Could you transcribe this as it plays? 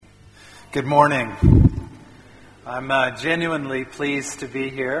Good morning. I'm genuinely pleased to be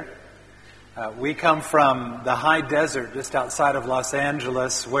here. We come from the high desert just outside of Los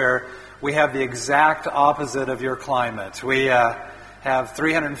Angeles, where we have the exact opposite of your climate. We have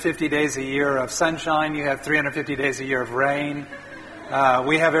 350 days a year of sunshine. You have 350 days a year of rain.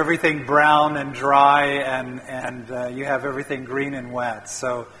 We have everything brown and dry, and you have everything green and wet.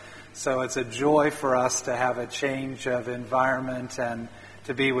 So it's a joy for us to have a change of environment and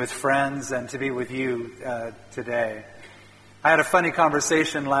to be with friends and to be with you today. I had a funny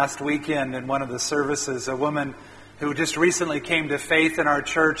conversation last weekend in one of the services. A woman who just recently came to faith in our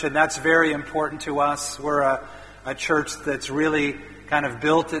church, and that's very important to us. We're a church that's really kind of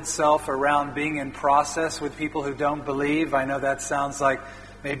built itself around being in process with people who don't believe. I know that sounds like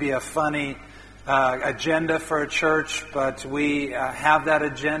maybe a funny agenda for a church, but we have that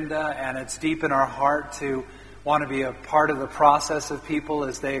agenda, and it's deep in our heart to want to be a part of the process of people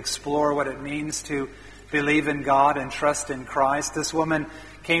as they explore what it means to believe in God and trust in Christ. This woman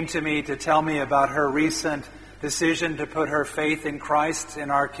came to me to tell me about her recent decision to put her faith in Christ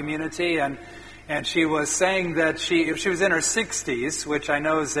in our community, and she was saying that she was in her 60s, which I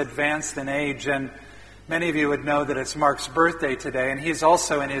know is advanced in age, and many of you would know that it's Mark's birthday today, and he's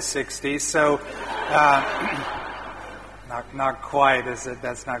also in his 60s, so not quite, is it?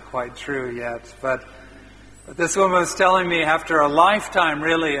 That's not quite true yet, but this woman was telling me after a lifetime,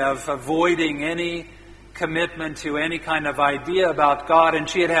 really, of avoiding any commitment to any kind of idea about God, and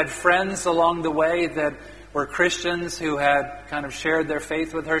she had had friends along the way that were Christians who had kind of shared their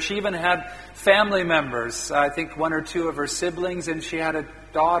faith with her. She even had family members, I think one or two of her siblings, and she had a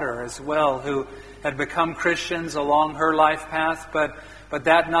daughter as well who had become Christians along her life path, but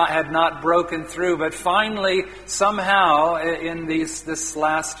that had not broken through. But finally, somehow, in this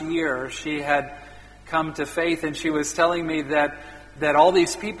last year, she had come to faith, and she was telling me that all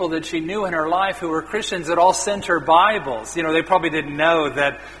these people that she knew in her life who were Christians had all sent her Bibles. You know, they probably didn't know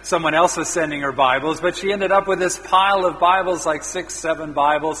that someone else was sending her Bibles, but she ended up with this pile of Bibles, like 6, 7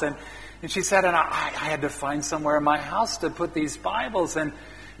 Bibles, and she said, and I had to find somewhere in my house to put these Bibles, and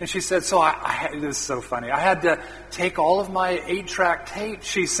she said, so it was so funny. I had to take all of my 8-track tapes,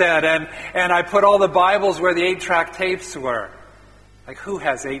 she said, and I put all the Bibles where the 8-track tapes were. Like, who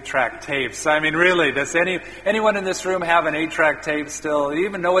has 8-track tapes? I mean, really, does anyone in this room have an 8-track tape still? Do you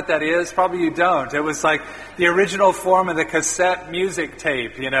even know what that is? Probably you don't. It was like the original form of the cassette music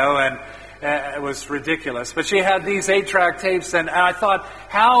tape, you know, and it was ridiculous. But she had these 8-track tapes, and I thought,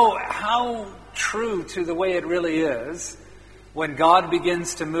 how true to the way it really is when God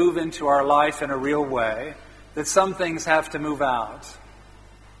begins to move into our life in a real way, that some things have to move out.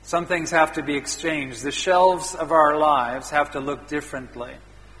 Some things have to be exchanged. The shelves of our lives have to look differently.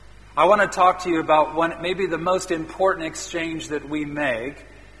 I want to talk to you about maybe the most important exchange that we make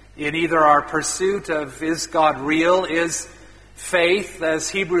in either our pursuit of, is God real? Is faith,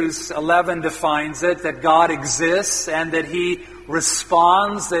 as Hebrews 11 defines it, that God exists and that He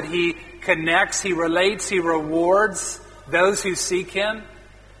responds, that He connects, He relates, He rewards those who seek Him?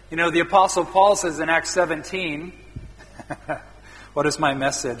 You know, the Apostle Paul says in Acts 17... What is my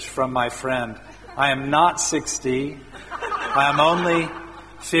message from my friend? I am not 60. I am only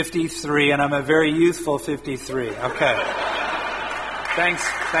 53, and I'm a very youthful 53. Okay.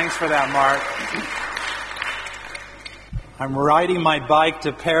 Thanks for that, Mark. I'm riding my bike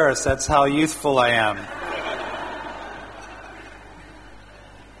to Paris. That's how youthful I am.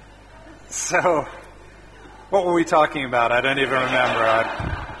 So, what were we talking about? I don't even remember.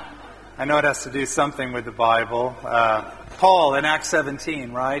 I know it has to do something with the Bible. Paul in Acts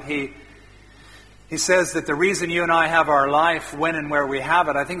 17, right? He says that the reason you and I have our life, when and where we have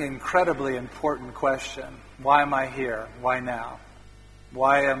it, I think an incredibly important question. Why am I here? Why now?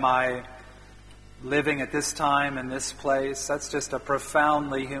 Why am I living at this time in this place? That's just a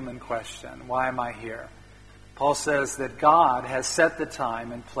profoundly human question. Why am I here? Paul says that God has set the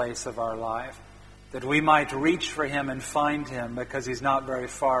time and place of our life, that we might reach for Him and find Him, because He's not very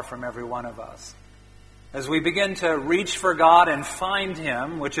far from every one of us. As we begin to reach for God and find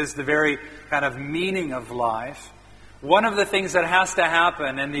Him, which is the very kind of meaning of life, one of the things that has to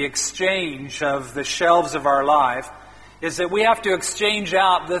happen in the exchange of the shelves of our life is that we have to exchange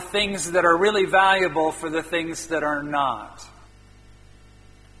out the things that are really valuable for the things that are not.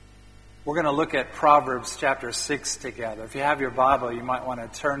 We're going to look at Proverbs chapter 6 together. If you have your Bible, you might want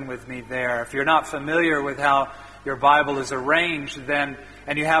to turn with me there. If you're not familiar with how your Bible is arranged, then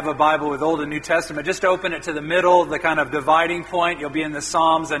and you have a Bible with Old and New Testament, just open it to the middle, the kind of dividing point. You'll be in the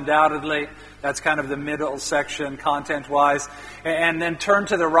Psalms undoubtedly. That's kind of the middle section content-wise. And then turn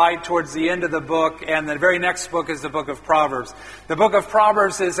to the right towards the end of the book, and the very next book is the book of Proverbs. The book of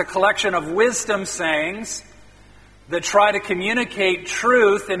Proverbs is a collection of wisdom sayings that try to communicate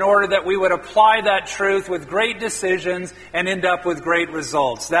truth in order that we would apply that truth with great decisions and end up with great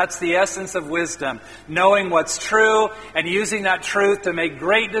results. That's the essence of wisdom, knowing what's true and using that truth to make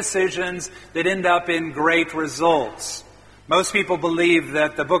great decisions that end up in great results. Most people believe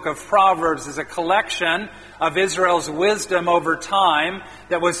that the book of Proverbs is a collection of Israel's wisdom over time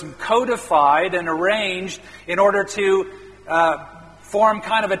that was codified and arranged in order to form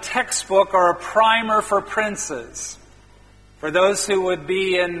kind of a textbook or a primer for princes. For those who would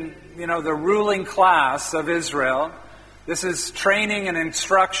be in, the ruling class of Israel, this is training and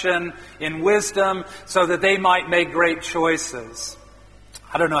instruction in wisdom so that they might make great choices.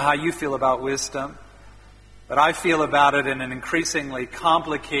 I don't know how you feel about wisdom, but I feel about it in an increasingly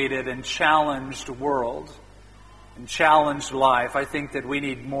complicated and challenged world and challenged life. I think that we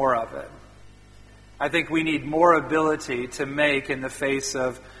need more of it. I think we need more ability to make, in the face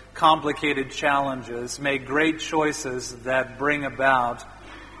of complicated challenges, make great choices that bring about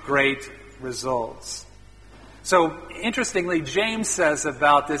great results. So, interestingly, James says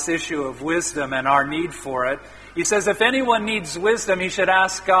about this issue of wisdom and our need for it, he says if anyone needs wisdom, he should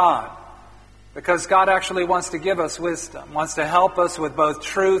ask God. Because God actually wants to give us wisdom, wants to help us with both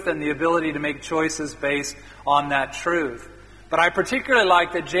truth and the ability to make choices based on that truth. But I particularly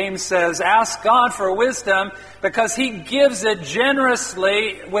like that James says, ask God for wisdom because He gives it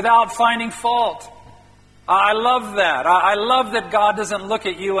generously without finding fault. I love that. I love that God doesn't look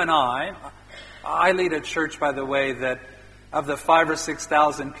at you and I. I lead a church, by the way, that of the 5,000 or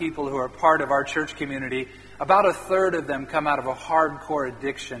 6,000 people who are part of our church community, about a third of them come out of a hardcore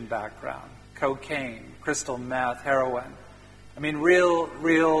addiction background. Cocaine, crystal meth, heroin. I mean,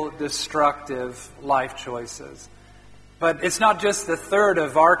 real destructive life choices. But it's not just the third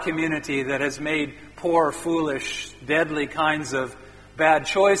of our community that has made poor, foolish, deadly kinds of bad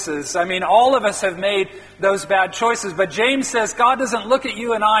choices. I mean, all of us have made those bad choices. But James says God doesn't look at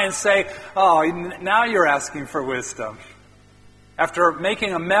you and I and say, oh, now you're asking for wisdom. After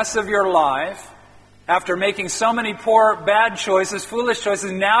making a mess of your life, after making so many poor, bad choices, foolish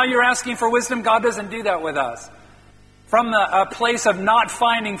choices, now you're asking for wisdom. God doesn't do that with us. From a place of not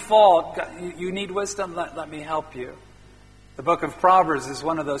finding fault, you need wisdom, let me help you. The book of Proverbs is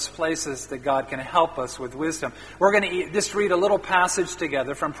one of those places that God can help us with wisdom. We're going to just read a little passage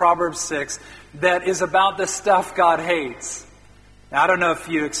together from Proverbs 6 that is about the stuff God hates. Now, I don't know if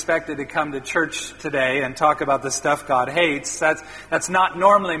you expected to come to church today and talk about the stuff God hates. That's not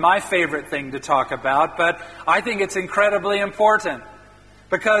normally my favorite thing to talk about, but I think it's incredibly important.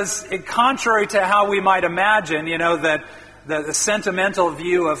 Because contrary to how we might imagine, that the sentimental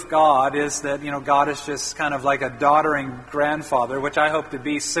view of God is that, God is just kind of like a doddering grandfather, which I hope to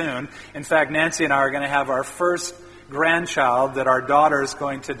be soon. In fact, Nancy and I are going to have our first grandchild that our daughter is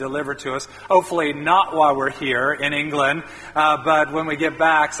going to deliver to us. Hopefully not while we're here in England, but when we get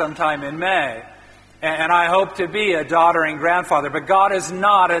back sometime in May. And I hope to be a doddering grandfather. But God is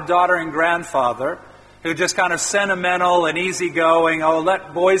not a doddering grandfather who just kind of sentimental and easygoing,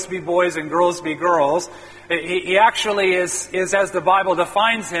 let boys be boys and girls be girls. He actually is, as the Bible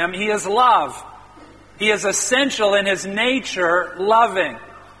defines Him, He is love. He is essential in His nature, loving.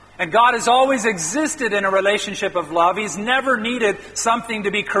 And God has always existed in a relationship of love. He's never needed something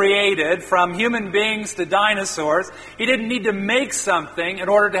to be created, from human beings to dinosaurs. He didn't need to make something in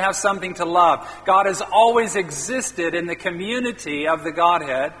order to have something to love. God has always existed in the community of the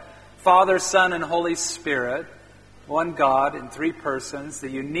Godhead, Father, Son, and Holy Spirit. One God in three persons, the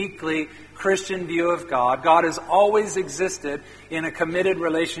uniquely Christian view of God. God has always existed in a committed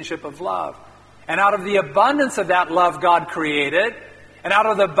relationship of love. And out of the abundance of that love God created, and out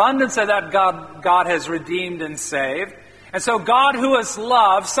of the abundance of that God has redeemed and saved. And so God who is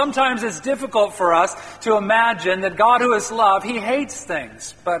love, sometimes it's difficult for us to imagine that God who is love, He hates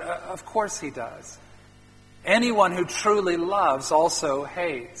things. But of course He does. Anyone who truly loves also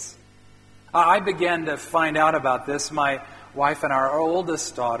hates. I began to find out about this. My wife and our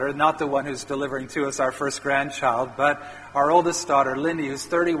oldest daughter, not the one who's delivering to us our first grandchild, but our oldest daughter, Lindy, who's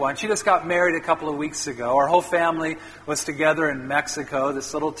 31. She just got married a couple of weeks ago. Our whole family was together in Mexico,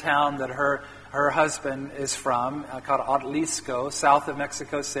 this little town that her husband is from, called Atlisco, south of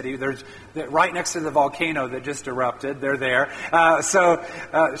Mexico City. They're right next to the volcano that just erupted. They're there. So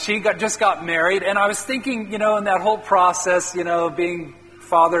she just got married, and I was thinking, in that whole process, being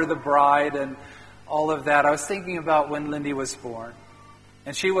father of the bride and all of that, I was thinking about when Lindy was born.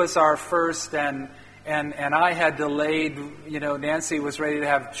 And she was our first, and I had delayed, Nancy was ready to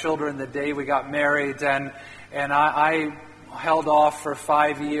have children the day we got married, and I held off for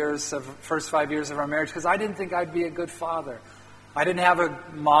 5 years, first 5 years of our marriage, because I didn't think I'd be a good father. I didn't have a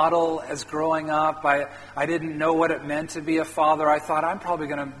model as growing up. I didn't know what it meant to be a father. I thought, I'm probably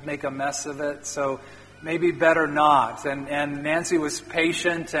going to make a mess of it, so maybe better not. And Nancy was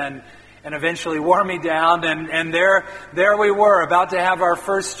patient and eventually wore me down, and there we were, about to have our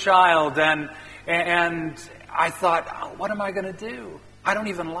first child, and I thought, what am I going to do? I don't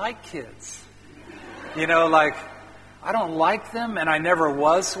even like kids. I don't like them, and I never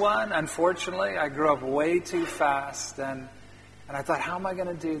was one, unfortunately. I grew up way too fast, and I thought, how am I going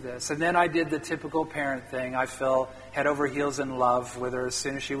to do this? And then I did the typical parent thing. I fell head over heels in love with her as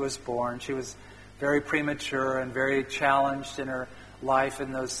soon as she was born. She was very premature and very challenged in her life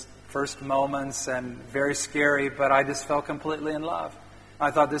in those first moments, and very scary, but I just fell completely in love.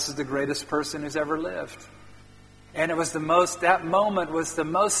 I thought, this is the greatest person who's ever lived. And that moment was the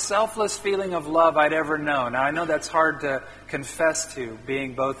most selfless feeling of love I'd ever known. Now, I know that's hard to confess to,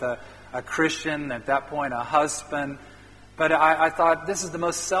 being both a Christian, at that point a husband. But I thought, this is the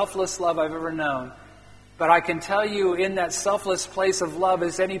most selfless love I've ever known. But I can tell you, in that selfless place of love,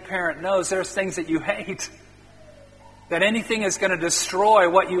 as any parent knows, there's things that you hate. That anything is going to destroy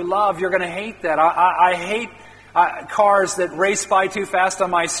what you love, you're going to hate that. I hate cars that race by too fast on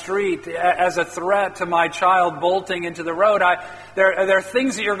my street as a threat to my child bolting into the road. There are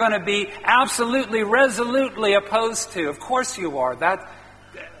things that you're going to be absolutely, resolutely opposed to. Of course you are. That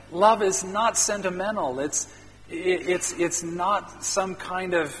love is not sentimental. It's not some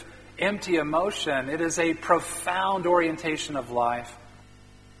kind of empty emotion. It is a profound orientation of life.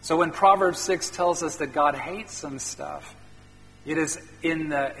 So when Proverbs 6 tells us that God hates some stuff, it is in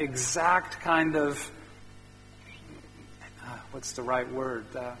the exact kind of, what's the right word?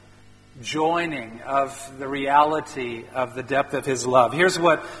 Joining of the reality of the depth of His love. Here's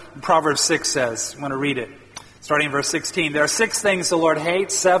what Proverbs 6 says. I'm going to read it. Starting in verse 16. There are 6 things the Lord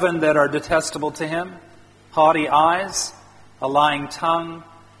hates, 7 that are detestable to Him. Haughty eyes, a lying tongue,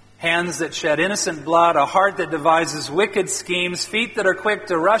 hands that shed innocent blood, a heart that devises wicked schemes, feet that are quick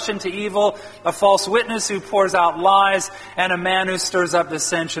to rush into evil, a false witness who pours out lies, and a man who stirs up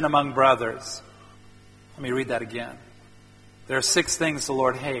dissension among brothers. Let me read that again. There are 6 things the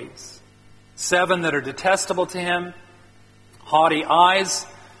Lord hates. 7 that are detestable to Him. Haughty eyes,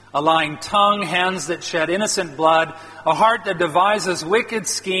 a lying tongue, hands that shed innocent blood, a heart that devises wicked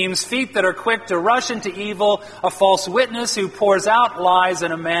schemes, feet that are quick to rush into evil, a false witness who pours out lies,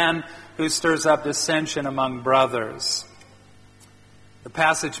 and a man who stirs up dissension among brothers. The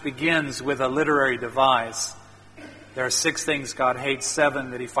passage begins with a literary device. There are 6 things God hates,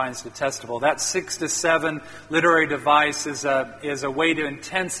 7 that He finds detestable. That 6 to 7 literary device is a way to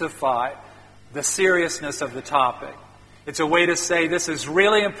intensify the seriousness of the topic. It's a way to say, this is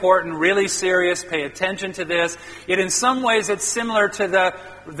really important, really serious, pay attention to this. Yet in some ways it's similar to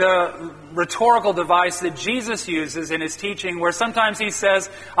the rhetorical device that Jesus uses in His teaching, where sometimes He says,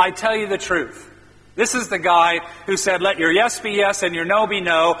 I tell you the truth. This is the guy who said, let your yes be yes and your no be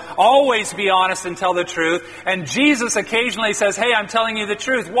no. Always be honest and tell the truth. And Jesus occasionally says, hey, I'm telling you the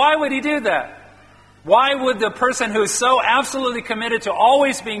truth. Why would He do that? Why would the person who is so absolutely committed to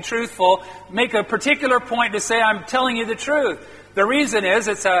always being truthful make a particular point to say, I'm telling you the truth? The reason is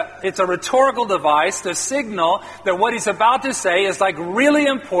it's a rhetorical device to signal that what He's about to say is really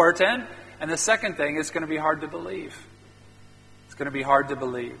important. And the second thing is going to be hard to believe. It's going to be hard to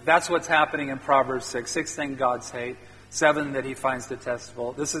believe. That's what's happening in Proverbs 6. 6 things God hates, 7 that He finds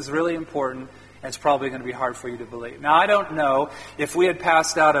detestable. This is really important, and it's probably going to be hard for you to believe. Now, I don't know if we had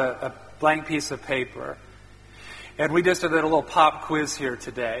passed out a blank piece of paper, and we just did a little pop quiz here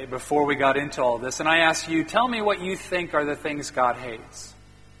today before we got into all this, and I asked you, tell me what you think are the things God hates.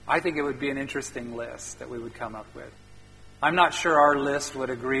 I think it would be an interesting list that we would come up with. I'm not sure our list would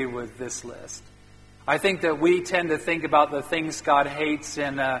agree with this list. I think that we tend to think about the things God hates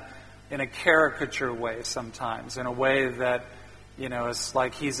in a caricature way sometimes, in a way that, it's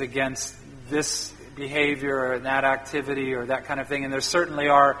like He's against this behavior or that activity or that kind of thing, and there certainly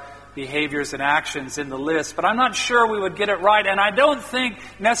are behaviors and actions in the list, but I'm not sure we would get it right, and I don't think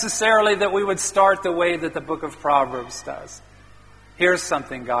necessarily that we would start the way that the book of Proverbs does. Here's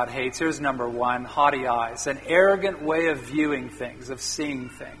something God hates. Here's number 1, haughty eyes, an arrogant way of viewing things, of seeing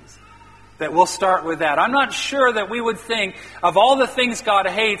things. That we'll start with that. I'm not sure that we would think of all the things God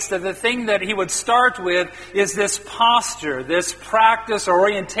hates, that the thing that He would start with is this posture, this practice or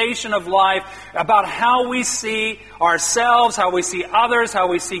orientation of life about how we see ourselves, how we see others, how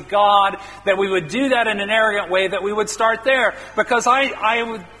we see God, that we would do that in an arrogant way, that we would start there. Because I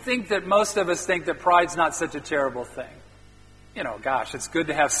would think that most of us think that pride's not such a terrible thing. Gosh, it's good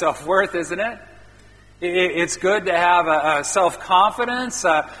to have self-worth, isn't it? It's good to have a self-confidence,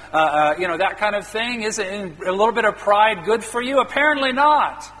 that kind of thing. Is a little bit of pride good for you? Apparently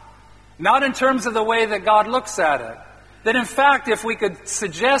not. Not in terms of the way that God looks at it. That in fact, if we could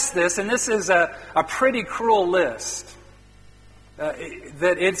suggest this, and this is a pretty cruel list,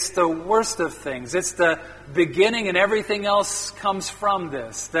 that it's the worst of things. It's the beginning and everything else comes from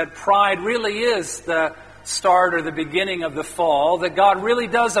this. That pride really is the start or the beginning of the fall. That God really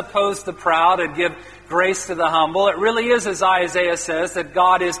does oppose the proud and give grace to the humble. It really is, as Isaiah says, that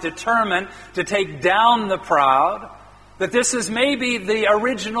God is determined to take down the proud. That this is maybe the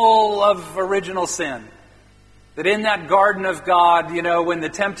original of original sin. That in that garden of God, when the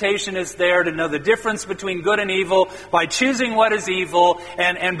temptation is there to know the difference between good and evil by choosing what is evil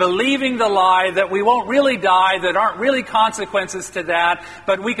and believing the lie that we won't really die, that aren't really consequences to that,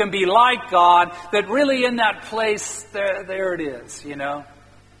 but we can be like God, that really in that place, there it is,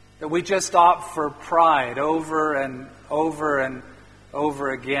 That we just opt for pride over and over and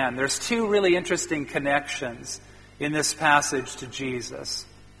over again. There's two really interesting connections in this passage to Jesus.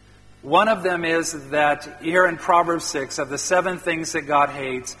 One of them is that here in Proverbs 6, of the 7 things that God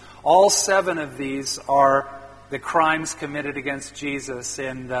hates, all 7 of these are the crimes committed against Jesus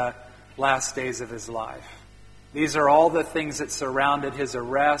in the last days of His life. These are all the things that surrounded His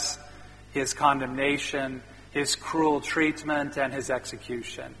arrest, His condemnation, His cruel treatment, and His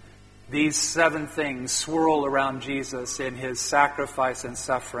execution. These 7 things swirl around Jesus in His sacrifice and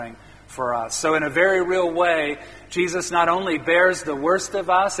suffering for us. So in a very real way, Jesus not only bears the worst of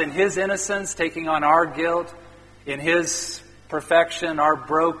us in His innocence, taking on our guilt, in His perfection, our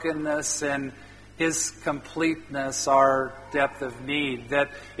brokenness, and His completeness, our depth of need.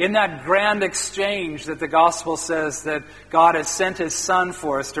 That in that grand exchange that the gospel says that God has sent His Son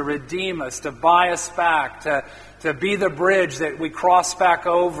for us to redeem us, to buy us back, to be the bridge that we cross back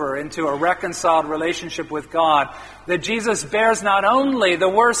over into a reconciled relationship with God, that Jesus bears not only the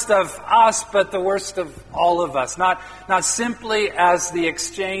worst of us, but the worst of all of us. Not simply as the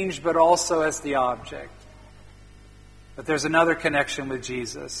exchange, but also as the object. But there's another connection with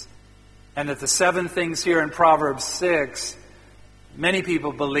Jesus. And that the 7 things here in Proverbs 6, many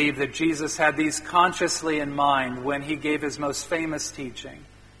people believe that Jesus had these consciously in mind when He gave His most famous teaching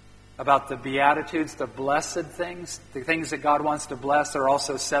about the Beatitudes, the blessed things, the things that God wants to bless. There are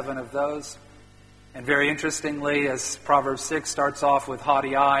also 7 of those. And very interestingly, as Proverbs 6 starts off with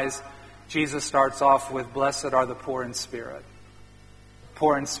haughty eyes, Jesus starts off with blessed are the poor in spirit.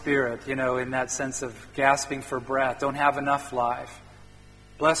 Poor in spirit, in that sense of gasping for breath, don't have enough life.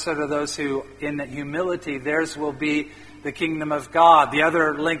 Blessed are those who, in humility, theirs will be the kingdom of God. The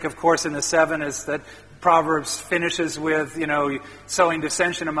other link, of course, in the 7 is that Proverbs finishes with, sowing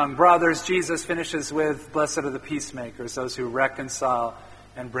dissension among brothers. Jesus finishes with, blessed are the peacemakers, those who reconcile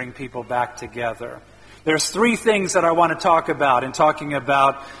and bring people back together. There's 3 things that I want to talk about in talking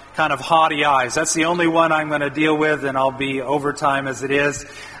about kind of haughty eyes. That's the only one I'm going to deal with, and I'll be overtime as it is.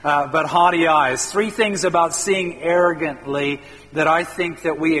 But haughty eyes. 3 things about seeing arrogantly that I think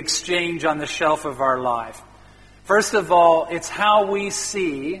that we exchange on the shelf of our life. First of all, it's how we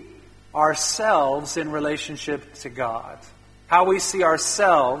see ourselves in relationship to God. How we see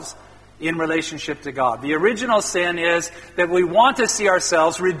ourselves in relationship to God. The original sin is that we want to see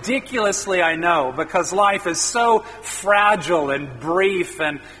ourselves, ridiculously I know, because life is so fragile and brief,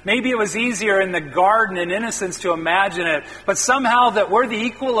 and maybe it was easier in the garden in innocence to imagine it, but somehow that we're the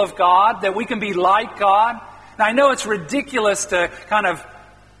equal of God, that we can be like God. And I know it's ridiculous to kind of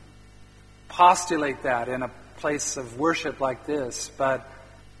postulate that in a place of worship like this, but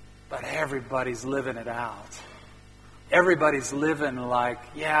everybody's living it out. Everybody's living like,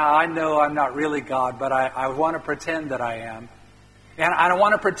 yeah, I know I'm not really God, but I want to pretend that I am. And I don't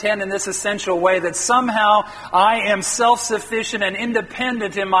want to pretend in this essential way that somehow I am self-sufficient and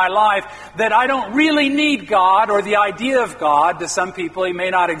independent in my life, that I don't really need God or the idea of God. To some people, He may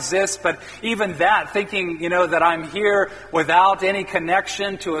not exist, but even that, thinking, that I'm here without any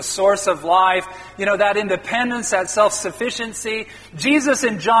connection to a source of life, that independence, that self-sufficiency. Jesus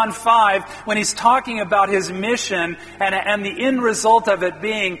in John 5, when He's talking about His mission and the end result of it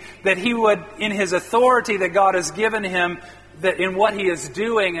being that He would, in His authority that God has given Him, that in what He is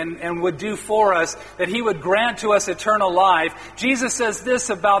doing and would do for us, that He would grant to us eternal life. Jesus says this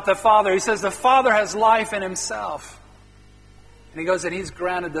about the Father. He says the Father has life in Himself. And He goes that He's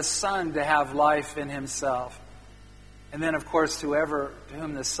granted the Son to have life in Himself. And then, of course, to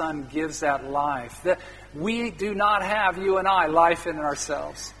whom the Son gives that life. That we do not have, you and I, life in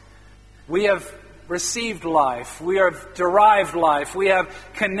ourselves. We have received life. We have derived life. We have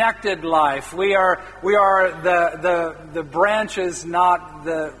connected life. We are the branches, not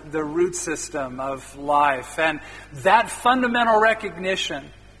the root system of life. And that fundamental recognition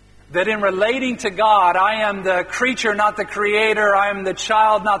that in relating to God, I am the creature, not the creator. I am the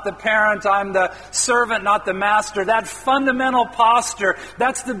child, not the parent. I am the servant, not the master. That fundamental posture,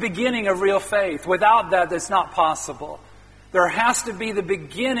 that's the beginning of real faith. Without that, it's not possible. There has to be the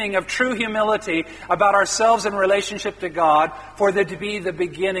beginning of true humility about ourselves in relationship to God for there to be the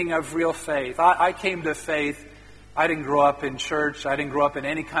beginning of real faith. I came to faith. I didn't grow up in church. I didn't grow up in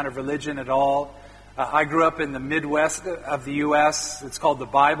any kind of religion at all. I grew up in the Midwest of the U.S. It's called the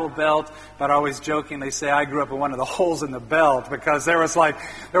Bible Belt, but I always jokingly say I grew up in one of the holes in the belt because there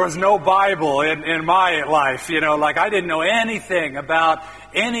was no Bible in my life. Like I didn't know anything about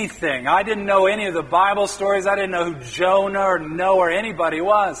anything. I didn't know any of the Bible stories. I didn't know who Jonah or Noah or anybody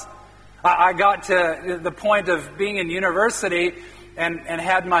was. I got to the point of being in university and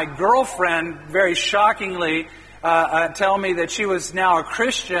had my girlfriend very shockingly tell me that she was now a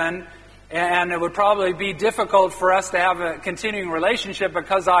Christian. And it would probably be difficult for us to have a continuing relationship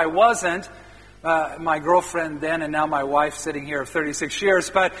because I wasn't. My girlfriend then and now my wife sitting here of 36 years.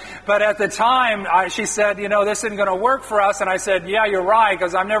 But at the time, she said, this isn't going to work for us. And I said, yeah, you're right,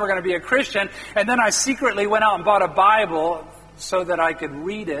 because I'm never going to be a Christian. And then I secretly went out and bought a Bible so that I could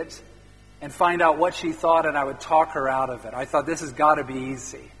read it and find out what she thought, and I would talk her out of it. I thought this has got to be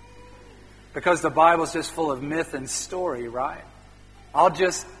easy. Because the Bible's just full of myth and story, right?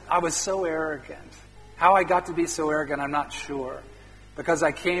 I was so arrogant. How I got to be so arrogant, I'm not sure. Because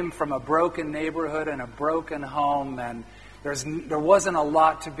I came from a broken neighborhood and a broken home, and there wasn't a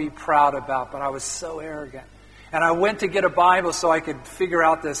lot to be proud about, but I was so arrogant. And I went to get a Bible so I could figure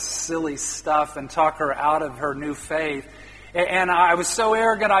out this silly stuff and talk her out of her new faith. And I was so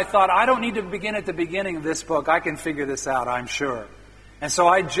arrogant, I thought, I don't need to begin at the beginning of this book. I can figure this out, I'm sure. And so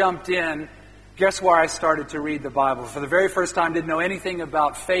I jumped in. Guess where I started to read the Bible? For the very first time, didn't know anything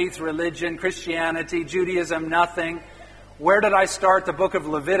about faith, religion, Christianity, Judaism, nothing. Where did I start? The book of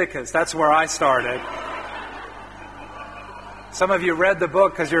Leviticus. That's where I started. Some of you read the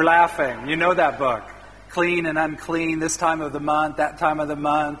book because you're laughing. You know that book. Clean and unclean, this time of the month, that time of the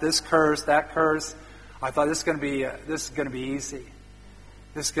month, this curse, that curse. I thought this is going to be easy.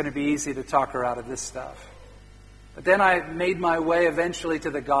 This is going to be easy to talk her out of this stuff. But then I made my way eventually to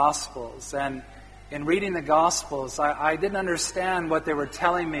the Gospels. And in reading the Gospels, I didn't understand what they were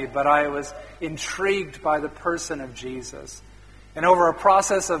telling me, but I was intrigued by the person of Jesus. And over a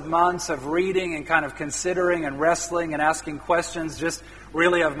process of months of reading and kind of considering and wrestling and asking questions just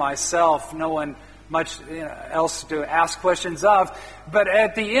really of myself, no one much else to ask questions of. But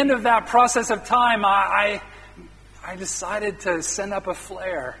at the end of that process of time, I decided to send up a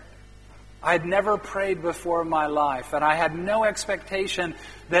flare. I had never prayed before in my life, and I had no expectation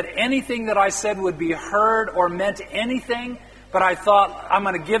that anything that I said would be heard or meant anything, but I thought, I'm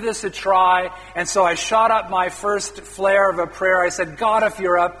going to give this a try, and so I shot up my first flare of a prayer. I said, God, if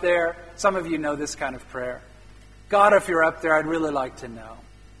you're up there, some of you know this kind of prayer. God, if you're up there, I'd really like to know.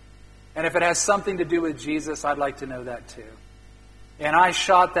 And if it has something to do with Jesus, I'd like to know that too. And I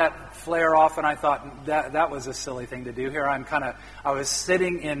shot that flare off, and I thought that was a silly thing to do here. I was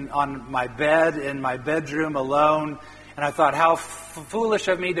sitting on my bed in my bedroom alone, and I thought, how foolish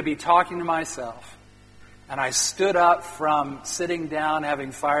of me to be talking to myself. And I stood up from sitting down,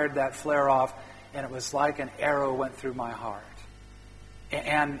 having fired that flare off, and it was like an arrow went through my heart.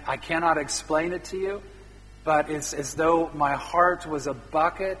 And I cannot explain it to you, but it's as though my heart was a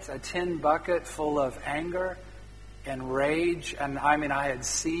tin bucket full of anger and rage, and I had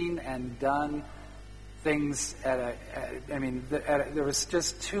seen and done things there was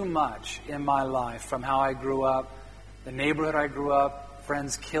just too much in my life from how I grew up, the neighborhood I grew up,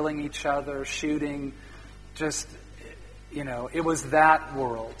 friends killing each other, shooting, just, it was that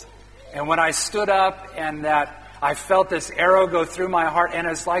world. And when I stood up and that I felt this arrow go through my heart, and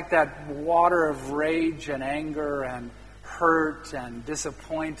it's like that water of rage and anger and hurt and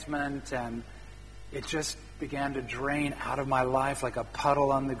disappointment, and it just began to drain out of my life like a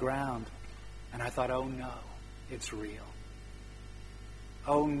puddle on the ground. And I thought, oh no, it's real.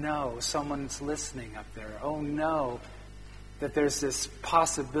 Oh no, someone's listening up there. Oh no, that there's this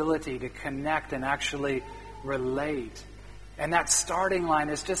possibility to connect and actually relate. And that starting line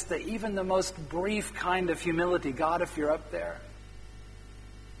is just even the most brief kind of humility. God, if you're up there,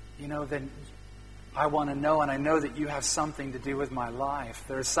 then I want to know, and I know that you have something to do with my life.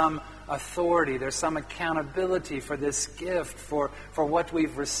 There's some authority, there's some accountability for this gift, for what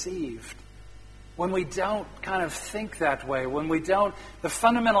we've received. When we don't kind of think that way, the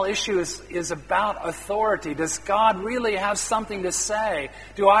fundamental issue is about authority. Does God really have something to say?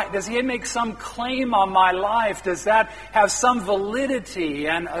 Does He make some claim on my life? Does that have some validity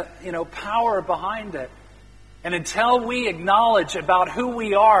and power behind it? And until we acknowledge about who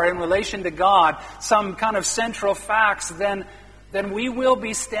we are in relation to God, some kind of central facts, then we will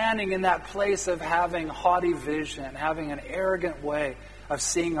be standing in that place of having haughty vision, having an arrogant way of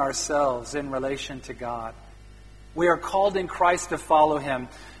seeing ourselves in relation to God. We are called in Christ to follow Him.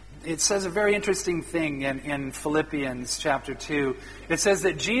 It says a very interesting thing in Philippians chapter 2. It says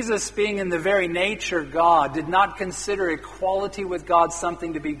that Jesus, being in the very nature God, did not consider equality with God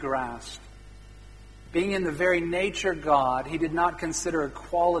something to be grasped. Being in the very nature God, He did not consider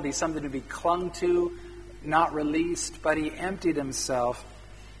equality something to be clung to, not released, but He emptied Himself,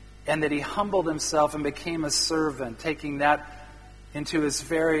 and that He humbled Himself and became a servant, taking that into His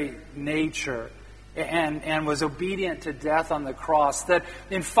very nature, and was obedient to death on the cross. That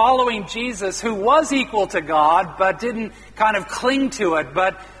in following Jesus, who was equal to God, but didn't kind of cling to it,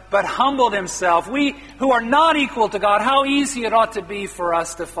 but humbled Himself. We who are not equal to God, how easy it ought to be for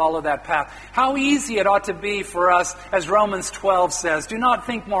us to follow that path. How easy it ought to be for us, as Romans 12 says, do not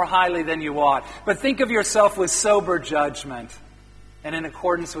think more highly than you ought, but think of yourself with sober judgment and in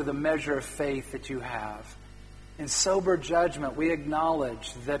accordance with the measure of faith that you have. In sober judgment, we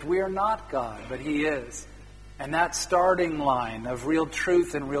acknowledge that we are not God, but He is. And that starting line of real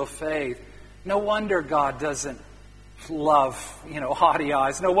truth and real faith, no wonder God doesn't love, haughty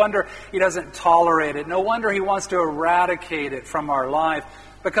eyes. No wonder He doesn't tolerate it. No wonder He wants to eradicate it from our life,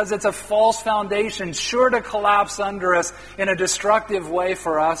 because it's a false foundation, sure to collapse under us in a destructive way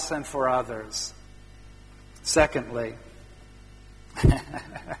for us and for others. Secondly,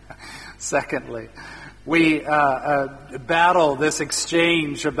 we battle this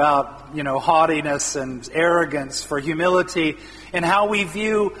exchange about, haughtiness and arrogance for humility in how we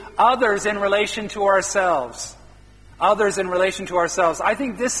view others in relation to ourselves. Others in relation to ourselves. I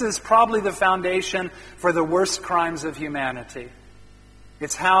think this is probably the foundation for the worst crimes of humanity.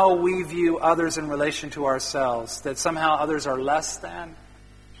 It's how we view others in relation to ourselves. That somehow others are less than,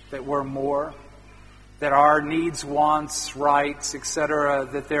 that we're more, that our needs, wants, rights, etc.,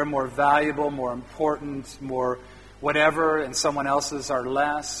 that they're more valuable, more important, more whatever, and someone else's are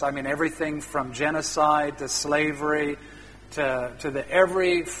less. I mean, everything from genocide to slavery to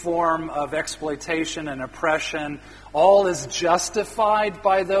every form of exploitation and oppression, all is justified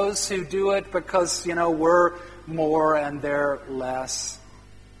by those who do it because, we're more and they're less.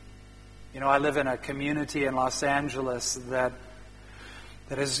 I live in a community in Los Angeles that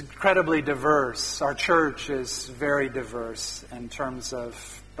is incredibly diverse. Our church is very diverse in terms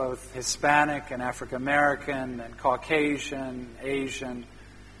of both Hispanic and African American and Caucasian, Asian.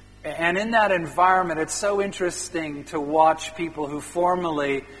 And in that environment, it's so interesting to watch people who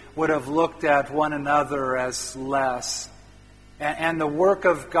formerly would have looked at one another as less. And the work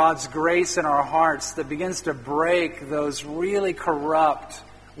of God's grace in our hearts that begins to break those really corrupt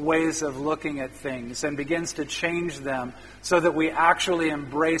ways of looking at things and begins to change them so that we actually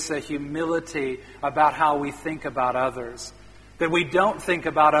embrace a humility about how we think about others. That we don't think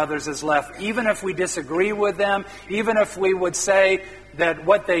about others as left, even if we disagree with them, even if we would say that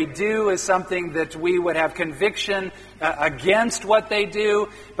what they do is something that we would have conviction against what they do.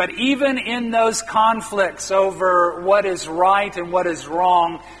 But even in those conflicts over what is right and what is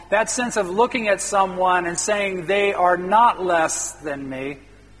wrong, that sense of looking at someone and saying they are not less than me,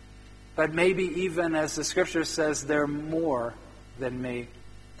 but maybe even, as the Scripture says, they're more than me.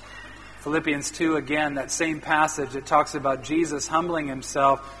 Philippians 2, again, that same passage that talks about Jesus humbling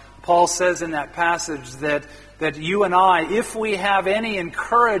Himself. Paul says in that passage that you and I, if we have any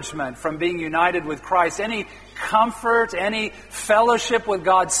encouragement from being united with Christ, any comfort, any fellowship with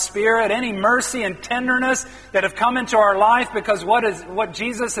God's Spirit, any mercy and tenderness that have come into our life because what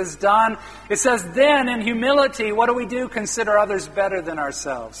Jesus has done, it says then in humility, what do? Consider others better than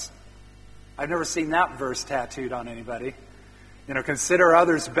ourselves. I've never seen that verse tattooed on anybody. Consider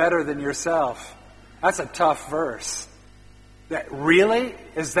others better than yourself. That's a tough verse. Really?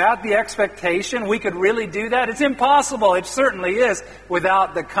 Is that the expectation? We could really do that? It's impossible. It certainly is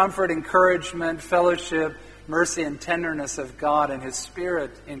without the comfort, encouragement, fellowship, mercy, and tenderness of God and His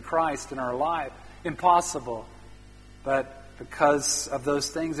Spirit in Christ in our life. Impossible. But because of those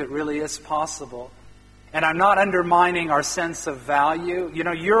things, it really is possible. And I'm not undermining our sense of value. You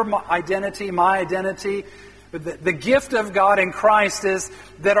know, your identity, my identity, the gift of God in Christ is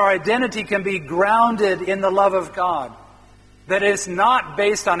that our identity can be grounded in the love of God. That it's not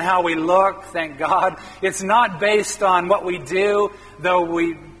based on how we look, thank God. It's not based on what we do, though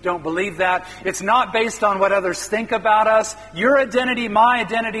we don't believe that. It's not based on what others think about us. Your identity, my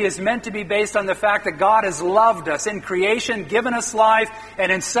identity, is meant to be based on the fact that God has loved us in creation, given us life,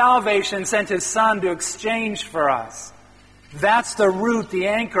 and in salvation sent His Son to exchange for us. That's the root, the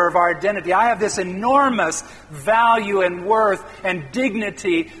anchor of our identity. I have this enormous value and worth and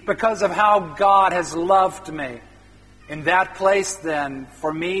dignity because of how God has loved me. In that place, then,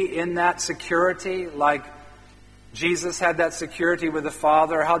 for me, in that security, like Jesus had that security with the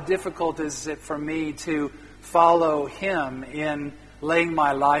Father, how difficult is it for me to follow Him in laying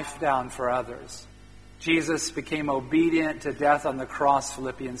my life down for others? Jesus became obedient to death on the cross,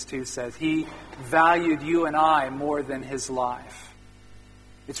 Philippians 2 says. He valued you and I more than His life.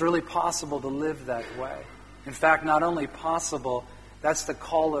 It's really possible to live that way. In fact, not only possible, that's the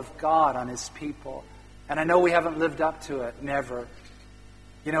call of God on His people. And I know we haven't lived up to it, never.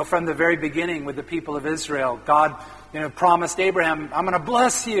 You know, from the very beginning with the people of Israel, God, promised Abraham, I'm going to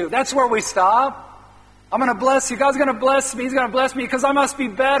bless you. That's where we stop. I'm going to bless you. God's going to bless me. He's going to bless me because I must be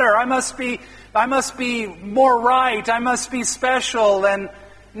better. I must be more right. I must be special. And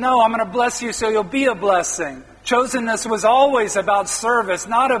no, I'm going to bless you so you'll be a blessing. Chosenness was always about service,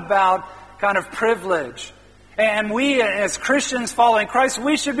 not about kind of privilege. And we, as Christians following Christ,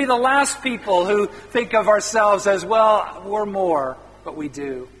 we should be the last people who think of ourselves as, well, we're more. But we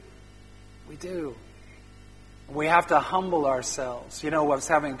do. We do. We have to humble ourselves. You know, I was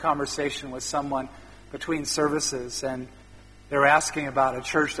having a conversation with someone between services, and they're asking about a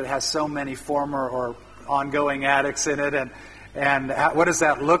church that has so many former or ongoing addicts in it, and what does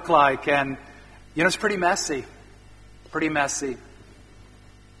that look like? And, it's pretty messy. Pretty messy.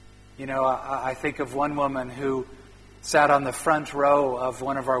 I think of one woman who sat on the front row of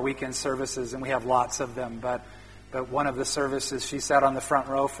one of our weekend services, and we have lots of them, but one of the services, she sat on the front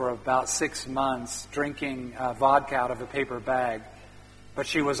row for about 6 months drinking vodka out of a paper bag. But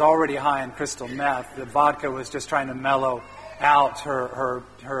she was already high in crystal meth. The vodka was just trying to mellow out her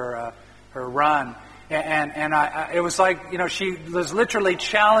run. And it was like, she was literally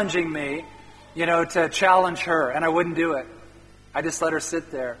challenging me, to challenge her, and I wouldn't do it. I just let her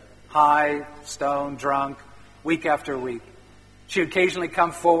sit there. High, stoned, drunk, week after week. She would occasionally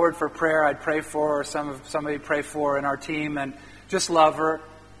come forward for prayer. I'd pray for her, or somebody pray for her in our team, and just love her.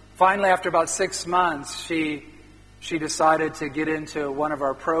 Finally, after about 6 months, she decided to get into one of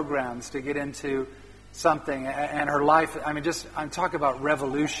our programs, to get into something. And her life, I'm talking about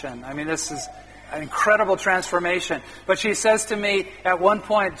revolution. This is an incredible transformation. But she says to me at one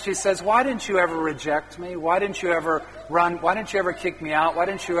point, she says, why didn't you ever reject me? Why didn't you ever run? Why didn't you ever kick me out? Why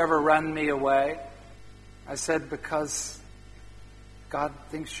didn't you ever run me away? I said, because God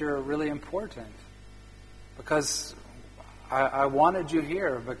thinks you're really important. Because I wanted you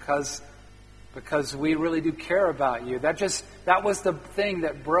here. Because we really do care about you. That was the thing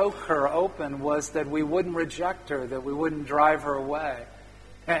that broke her open, was that we wouldn't reject her, that we wouldn't drive her away.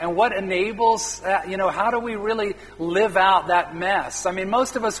 And what enables that? How do we really live out that mess?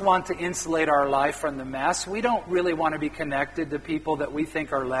 Most of us want to insulate our life from the mess. We don't really want to be connected to people that we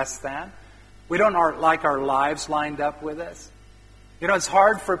think are less than. We don't like our lives lined up with us. It's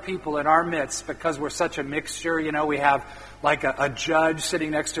hard for people in our midst because we're such a mixture. We have like a judge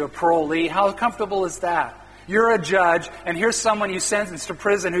sitting next to a parolee. How comfortable is that? You're a judge, and here's someone you sentenced to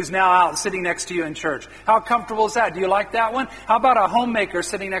prison who's now out sitting next to you in church. How comfortable is that? Do you like that one? How about a homemaker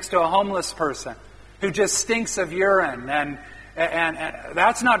sitting next to a homeless person who just stinks of urine, and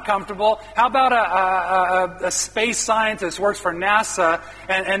that's not comfortable? How about a space scientist who works for NASA,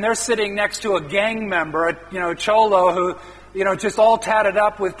 and they're sitting next to a gang member, a cholo who, just all tatted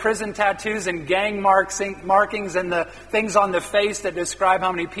up with prison tattoos and gang markings and the things on the face that describe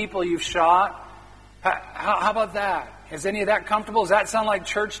how many people you've shot? How about that? Is any of that comfortable? Does that sound like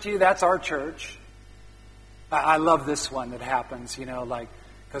church to you? That's our church. I love this one that happens,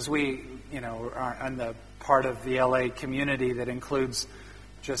 because we, are on the part of the LA community that includes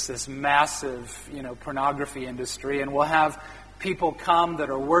just this massive, pornography industry, and we'll have people come that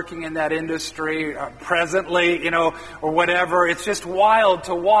are working in that industry presently, or whatever. It's just wild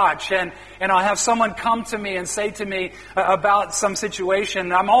to watch. And I'll have someone come to me and say to me about some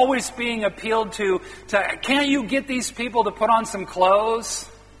situation. I'm always being appealed to, can't you get these people to put on some clothes?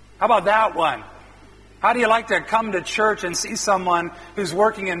 How about that one? How do you like to come to church and see someone who's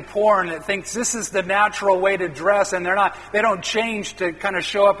working in porn that thinks this is the natural way to dress, and they don't change to kind of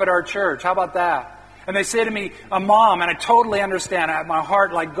show up at our church? How about that? And they say to me, a mom, and I totally understand. My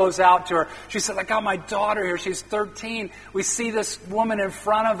heart goes out to her. She said, I got my daughter here. She's 13. We see this woman in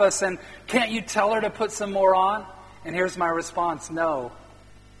front of us, and can't you tell her to put some more on? And here's my response, no,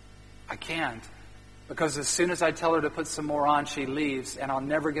 I can't. Because as soon as I tell her to put some more on, she leaves, and I'll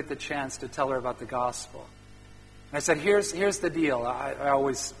never get the chance to tell her about the gospel. And I said, here's the deal. I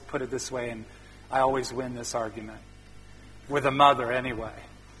always put it this way, and I always win this argument. With a mother, anyway.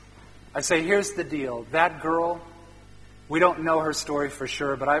 I say, here's the deal. That girl, we don't know her story for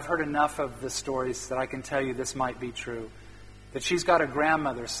sure, but I've heard enough of the stories that I can tell you this might be true. That she's got a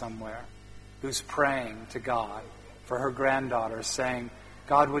grandmother somewhere who's praying to God for her granddaughter, saying,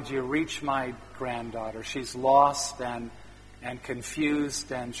 God, would you reach my granddaughter? She's lost and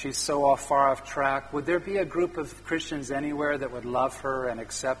confused, and she's so far off track. Would there be a group of Christians anywhere that would love her and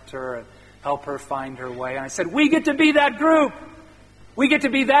accept her and help her find her way? And I said, we get to be that group. We get to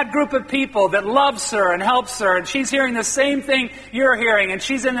be that group of people that loves her and helps her, and she's hearing the same thing you're hearing, and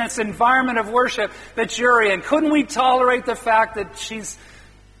she's in this environment of worship that you're in. Couldn't we tolerate the fact that she's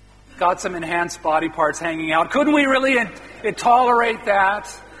got some enhanced body parts hanging out? Couldn't we really tolerate that?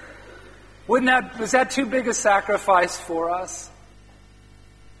 Was that too big a sacrifice for us?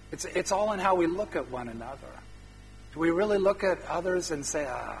 It's all in how we look at one another. Do we really look at others and say,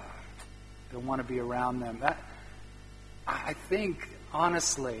 I don't want to be around them? I think,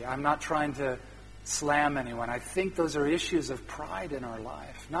 honestly, I'm not trying to slam anyone. I think those are issues of pride in our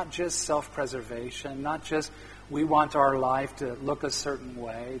life. Not just self-preservation, not just we want our life to look a certain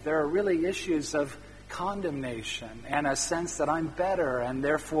way. There are really issues of condemnation and a sense that I'm better, and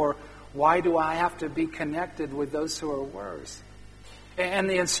therefore, why do I have to be connected with those who are worse? And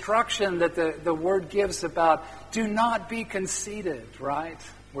the instruction that the Word gives about do not be conceited, right?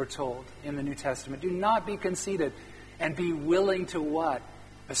 We're told in the New Testament. Do not be conceited, and be willing to what?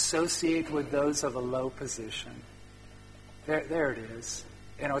 Associate with those of a low position. There it is.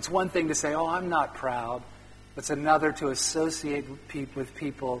 It's one thing to say, I'm not proud. It's another to associate with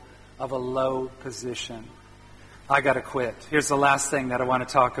people of a low position. I got to quit. Here's the last thing that I want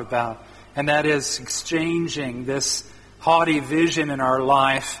to talk about, and that is exchanging this haughty vision in our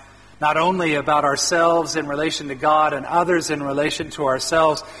life, not only about ourselves in relation to God and others in relation to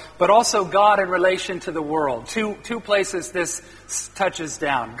ourselves, but also God in relation to the world. Two places this touches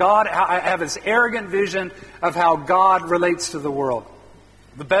down. I have this arrogant vision of how God relates to the world.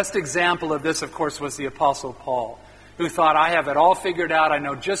 The best example of this, of course, was the Apostle Paul, who thought, I have it all figured out, I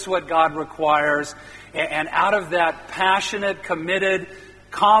know just what God requires, and out of that passionate, committed,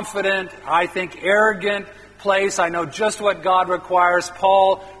 confident, I think arrogant place, I know just what God requires,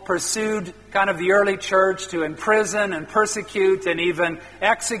 Paul pursued kind of the early church to imprison and persecute and even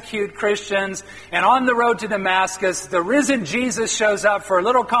execute Christians. And on the road to Damascus, the risen Jesus shows up for a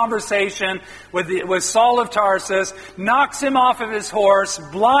little conversation with Saul of Tarsus, knocks him off of his horse,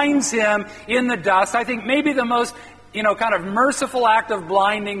 blinds him in the dust. I think maybe the most, kind of merciful act of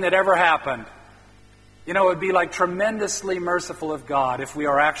blinding that ever happened. It would be like tremendously merciful of God if we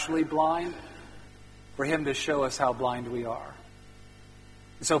are actually blind, for Him to show us how blind we are.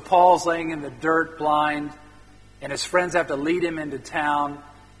 And so Paul's laying in the dirt blind, and his friends have to lead him into town.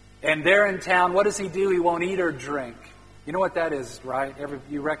 And there in town, what does he do? He won't eat or drink. You know what that is, right?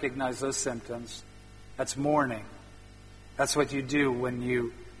 You recognize those symptoms. That's mourning. That's what you do when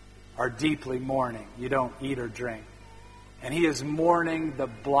you are deeply mourning. You don't eat or drink. And he is mourning the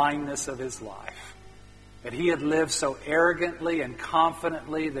blindness of his life. That he had lived so arrogantly and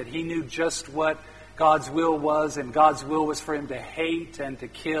confidently that he knew just what God's will was, and God's will was for him to hate and to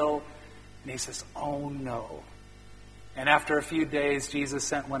kill. And he says, oh no. And after a few days, Jesus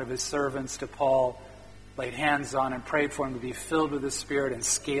sent one of his servants to Paul, laid hands on him, prayed for him to be filled with the Spirit, and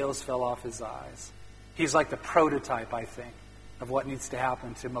scales fell off his eyes. He's like the prototype, I think, of what needs to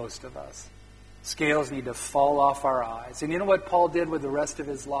happen to most of us. Scales need to fall off our eyes. And you know what Paul did with the rest of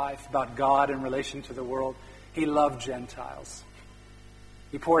his life about God in relation to the world? He loved Gentiles.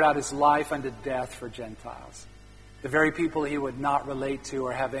 He poured out his life unto death for Gentiles. The very people he would not relate to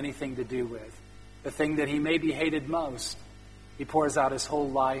or have anything to do with. The thing that he maybe hated most. He pours out his whole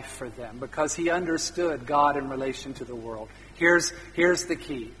life for them because he understood God in relation to the world. Here's the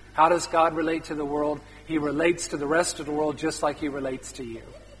key. How does God relate to the world? He relates to the rest of the world just like he relates to you.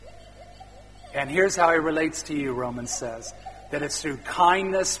 And here's how he relates to you, Romans says. That it's through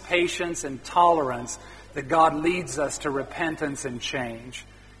kindness, patience, and tolerance that God leads us to repentance and change.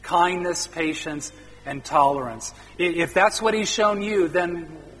 Kindness, patience, and tolerance. If that's what He's shown you, then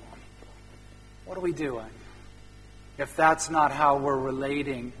what are we doing? If that's not how we're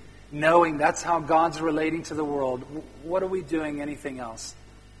relating, knowing that's how God's relating to the world, what are we doing anything else?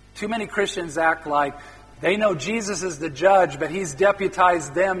 Too many Christians act like they know Jesus is the judge, but He's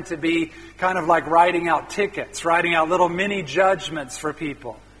deputized them to be kind of like writing out tickets, writing out little mini judgments for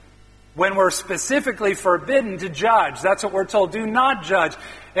people. When we're specifically forbidden to judge. That's what we're told. Do not judge.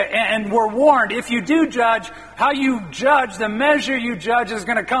 And we're warned, if you do judge, how you judge, the measure you judge is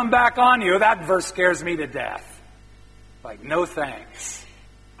going to come back on you. That verse scares me to death. Like, no thanks.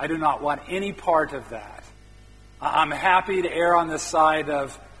 I do not want any part of that. I'm happy to err on the side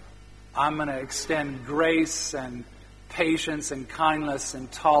of I'm going to extend grace and patience and kindness and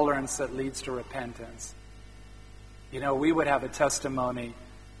tolerance that leads to repentance. You know, we would have a testimony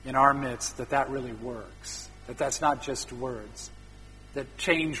in our midst that really works. That's not just words. That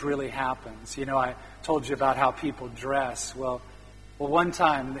change really happens. You know, I told you about how people dress. Well, one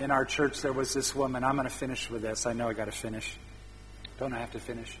time in our church there was this woman. I'm going to finish with this. I know I got to finish. Don't I have to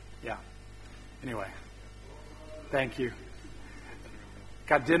finish? Yeah. Anyway. Thank you.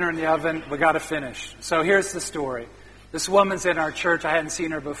 Got dinner in the oven. We got to finish. So here's the story. This woman's in our church. I hadn't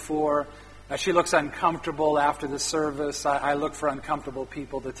seen her before. She looks uncomfortable after the service. I look for uncomfortable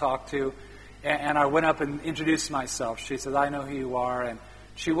people to talk to. And I went up and introduced myself. She said, I know who you are. And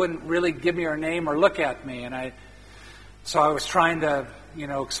she wouldn't really give me her name or look at me. So I was trying to,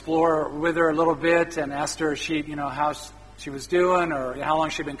 explore with her a little bit and asked her how she was doing or how long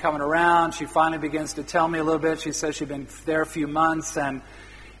she'd been coming around. She finally begins to tell me a little bit. She says she'd been there a few months and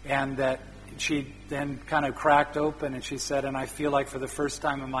that she then kind of cracked open and she said, and I feel like for the first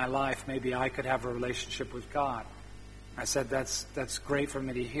time in my life, maybe I could have a relationship with God. I said, that's great for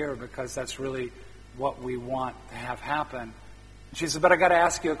me to hear because that's really what we want to have happen. She said, but I got to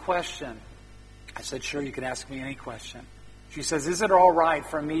ask you a question. I said, sure, you can ask me any question. She says, is it all right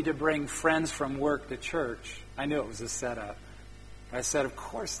for me to bring friends from work to church? I knew it was a setup. I said, of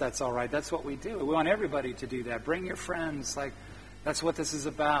course that's all right. That's what we do. We want everybody to do that. Bring your friends. That's what this is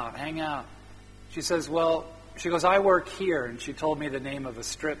about. Hang out. She says, she goes, I work here. And she told me the name of a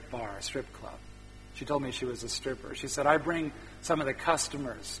strip bar, a strip club. She told me she was a stripper. She said, I bring some of the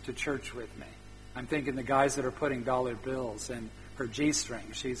customers to church with me. I'm thinking the guys that are putting dollar bills in her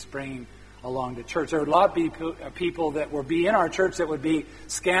G-string. She's bringing along to church. There are a lot of people that will be in our church that would be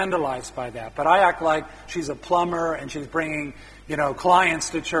scandalized by that. But I act like she's a plumber and she's bringing, clients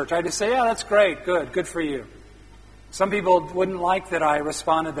to church. I just say, yeah, that's great. Good for you. Some people wouldn't like that I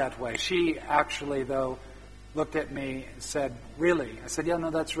responded that way. She actually, though, looked at me and said, really? I said, yeah, no,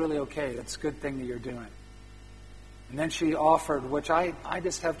 that's really okay. That's a good thing that you're doing. And then she offered, which I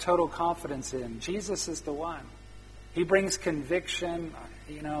just have total confidence in. Jesus is the one. He brings conviction.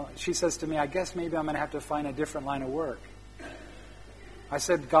 She says to me, I guess maybe I'm going to have to find a different line of work. I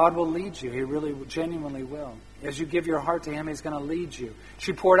said, God will lead you. He really genuinely will. As you give your heart to Him, He's going to lead you.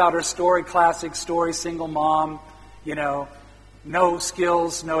 She poured out her story, classic story, single mom, no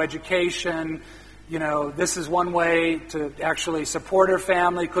skills, no education. This is one way to actually support her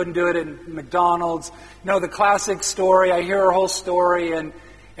family. Couldn't do it in McDonald's. The classic story. I hear her whole story, and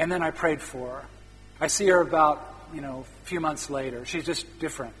then I prayed for her. I see her about, a few months later. She's just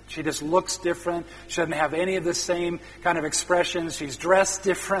different. She just looks different. She doesn't have any of the same kind of expressions. She's dressed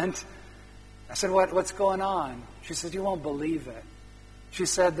different. I said, what's going on? She said, you won't believe it. She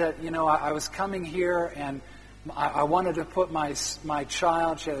said that, I was coming here, and I wanted to put my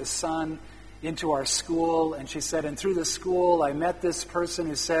child, she had a son, into our school, and she said, and through the school I met this person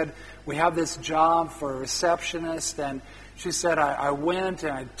who said, we have this job for a receptionist, and she said, I went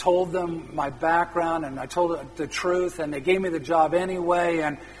and I told them my background, and I told them the truth, and they gave me the job anyway,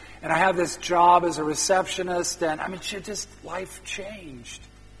 and I have this job as a receptionist, and life changed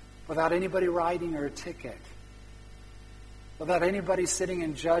without anybody writing her a ticket, without anybody sitting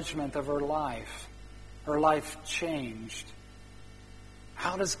in judgment of her life. Her life changed.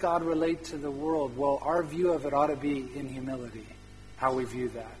 How does God relate to the world? Well, our view of it ought to be in humility, how we view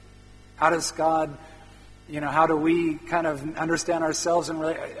that. How does God, how do we kind of understand ourselves and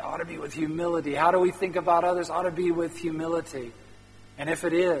relate? It ought to be with humility. How do we think about others? It ought to be with humility. And if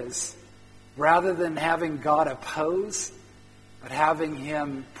it is, rather than having God oppose, but having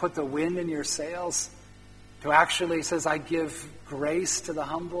Him put the wind in your sails, to actually, He says, I give grace to the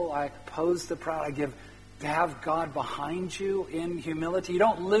humble, I oppose the proud, to have God behind you in humility. You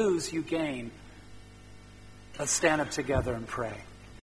don't lose, you gain. Let's stand up together and pray.